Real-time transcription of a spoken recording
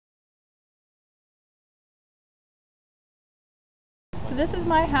So this is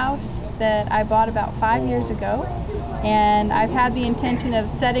my house that I bought about 5 years ago, and I've had the intention of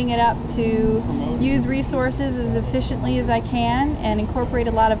setting it up to use resources as efficiently as I can and incorporate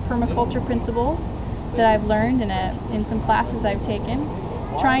a lot of permaculture principles that I've learned in some classes I've taken,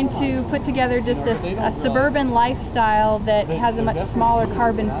 trying to put together just a suburban lifestyle that has a much smaller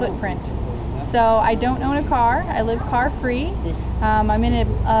carbon footprint. So I don't own a car. I live car-free. I'm in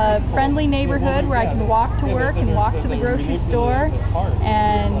a friendly neighborhood where I can walk to work and walk to the grocery store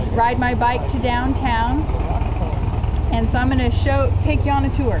and ride my bike to downtown. And so I'm going to take you on a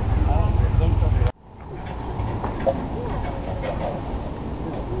tour.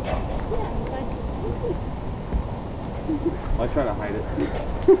 I try to hide it.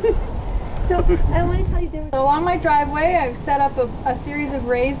 So I want to tell you, so along my driveway I've set up a series of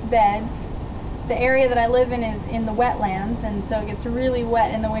raised beds. The area that I live in is in the wetlands, and so it gets really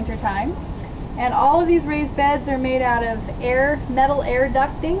wet in the wintertime. And all of these raised beds are made out of metal air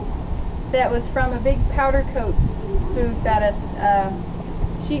ducting that was from a big powder coat booth at a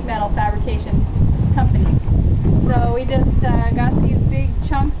sheet metal fabrication company. So we just got these big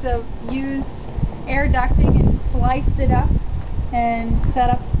chunks of used air ducting and sliced it up and set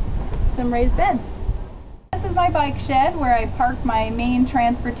up some raised beds. This is my bike shed where I park my main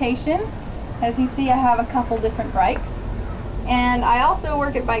transportation. As you see, I have a couple different bikes. And I also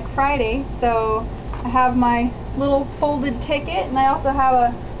work at Bike Friday, so I have my little folded ticket, and I also have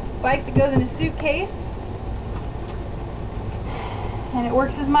a bike that goes in a suitcase. And it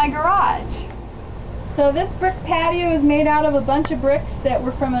works as my garage. So this brick patio is made out of a bunch of bricks that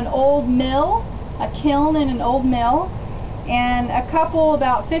were from an old mill, a kiln in an old mill. And a couple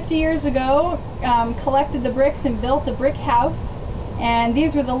about 50 years ago collected the bricks and built a brick house. And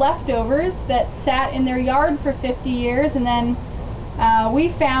these were the leftovers that sat in their yard for 50 years, and then we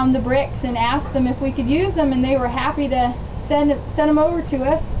found the bricks and asked them if we could use them, and they were happy to send them over to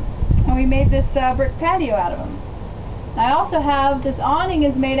us, and we made this brick patio out of them. I also have this awning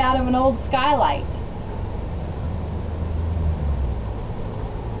is made out of an old skylight.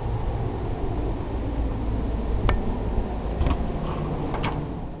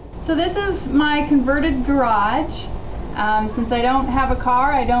 So this is my converted garage. Since I don't have a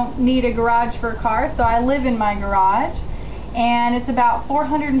car, I don't need a garage for a car, so I live in my garage. And it's about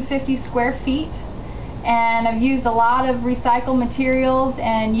 450 square feet. And I've used a lot of recycled materials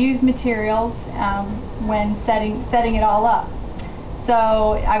and used materials when setting it all up.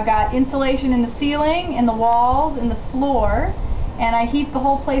 So I've got insulation in the ceiling, in the walls, in the floor, and I heat the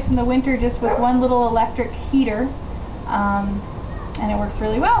whole place in the winter just with one little electric heater. And it works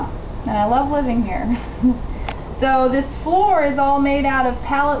really well. And I love living here. So this floor is all made out of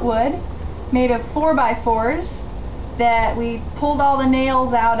pallet wood, made of 4x4s that we pulled all the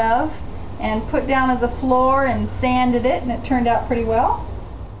nails out of and put down as a floor and sanded it, and it turned out pretty well.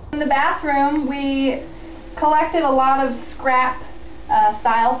 In the bathroom we collected a lot of scrap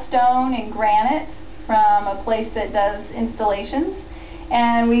style stone and granite from a place that does installations,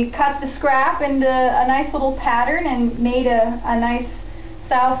 and we cut the scrap into a nice little pattern and made a nice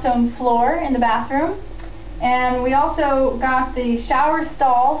style stone floor in the bathroom. And we also got the shower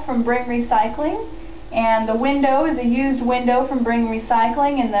stall from Bring Recycling, and the window is a used window from Bring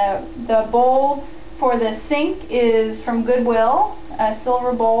Recycling, and the bowl for the sink is from Goodwill, a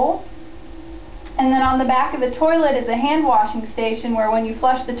silver bowl. And then on the back of the toilet is a hand washing station where when you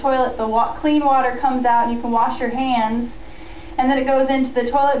flush the toilet, the clean water comes out and you can wash your hands, and then it goes into the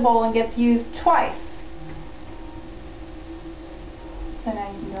toilet bowl and gets used twice. So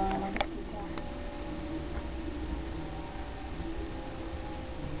now you can go on and look at the details.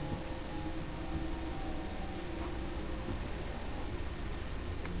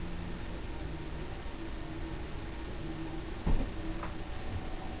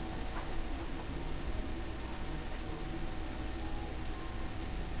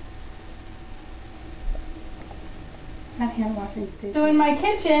 Hand washing station. So in my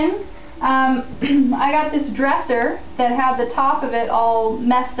kitchen, I got this dresser that had the top of it all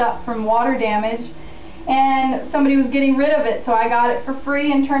messed up from water damage, and somebody was getting rid of it, so I got it for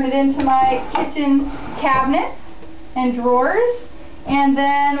free and turned it into my kitchen cabinets and drawers. And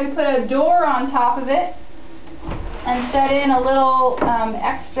then we put a door on top of it and set in a little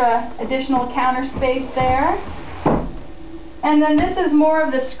extra additional counter space there. And then this is more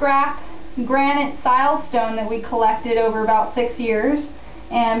of the scrap granite style stone that we collected over about 6 years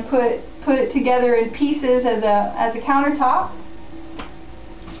and put it together in pieces as a countertop.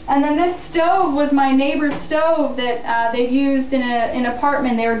 And then this stove was my neighbor's stove that they used in an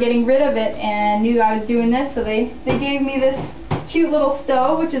apartment. They were getting rid of it and knew I was doing this, so they gave me this cute little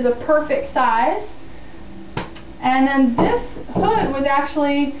stove, which is a perfect size. And then this hood was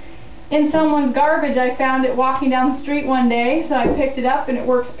actually in someone's garbage. I found it walking down the street one day, so I picked it up and it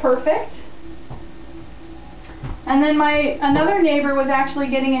works perfect. And then another neighbor was actually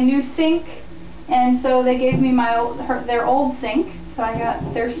getting a new sink, and so they gave me their old sink. So I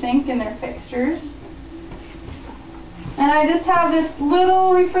got their sink and their fixtures. And I just have this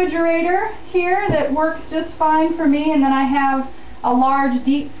little refrigerator here that works just fine for me, and then I have a large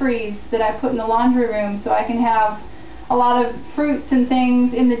deep freeze that I put in the laundry room, so I can have a lot of fruits and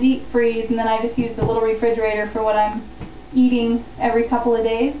things in the deep freeze, and then I just use the little refrigerator for what I'm eating every couple of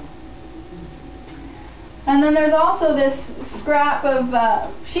days. And then there's also this scrap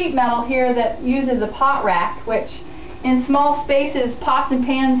of sheet metal here that uses a pot rack, which in small spaces, pots and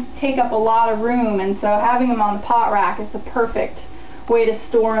pans take up a lot of room, and so having them on the pot rack is the perfect way to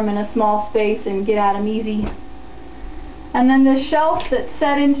store them in a small space and get at them easy. And then this shelf that's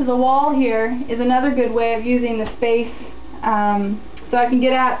set into the wall here is another good way of using the space, so I can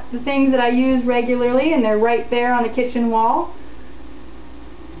get at the things that I use regularly, and they're right there on the kitchen wall.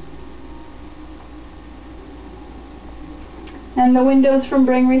 And the windows from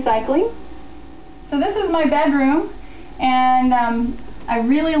Bring Recycling. So this is my bedroom, and I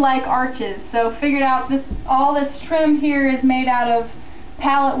really like arches, so figured out all this trim here is made out of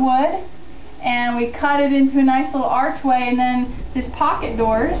pallet wood, and we cut it into a nice little archway, and then these pocket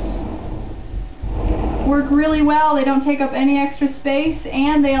doors work really well. They don't take up any extra space,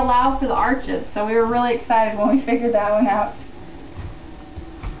 and they allow for the arches, so we were really excited when we figured that one out.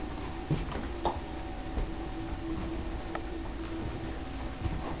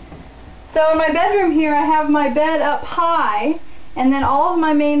 So in my bedroom here, I have my bed up high, and then all of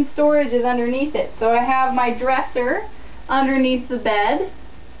my main storage is underneath it. So I have my dresser underneath the bed.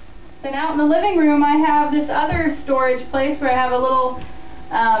 Then out in the living room, I have this other storage place where I have a little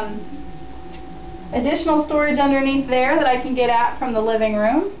additional storage underneath there that I can get at from the living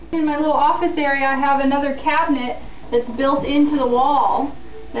room. In my little office area, I have another cabinet that's built into the wall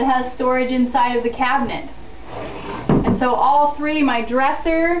that has storage inside of the cabinet. And so all three, my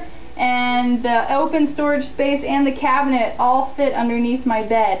dresser, and the open storage space and the cabinet, all fit underneath my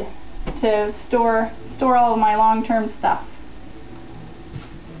bed to store all of my long-term stuff.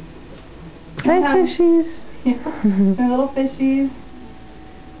 Hi, fishies. Yeah, they're little fishies.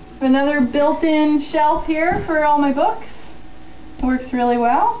 Another built-in shelf here for all my books. Works really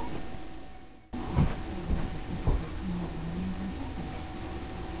well.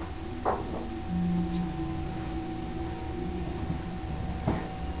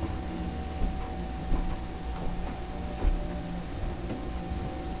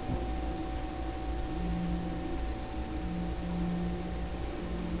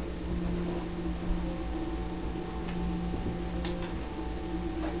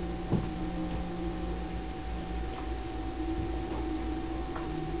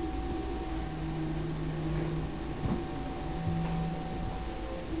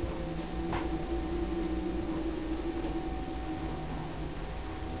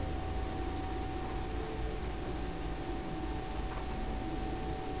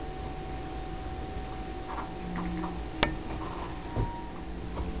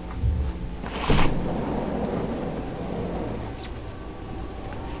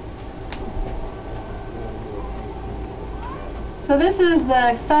 So this is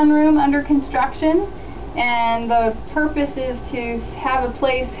the sunroom under construction, and the purpose is to have a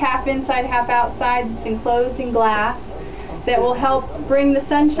place half inside, half outside that's enclosed in glass that will help bring the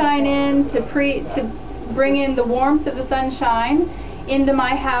sunshine in, to bring in the warmth of the sunshine into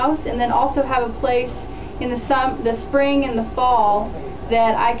my house, and then also have a place in the spring and the fall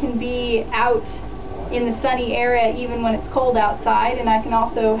that I can be out in the sunny area even when it's cold outside, and I can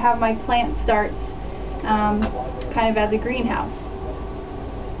also have my plant starts kind of as a greenhouse.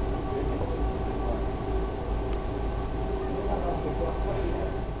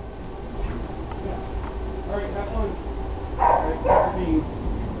 All right, have fun. All right,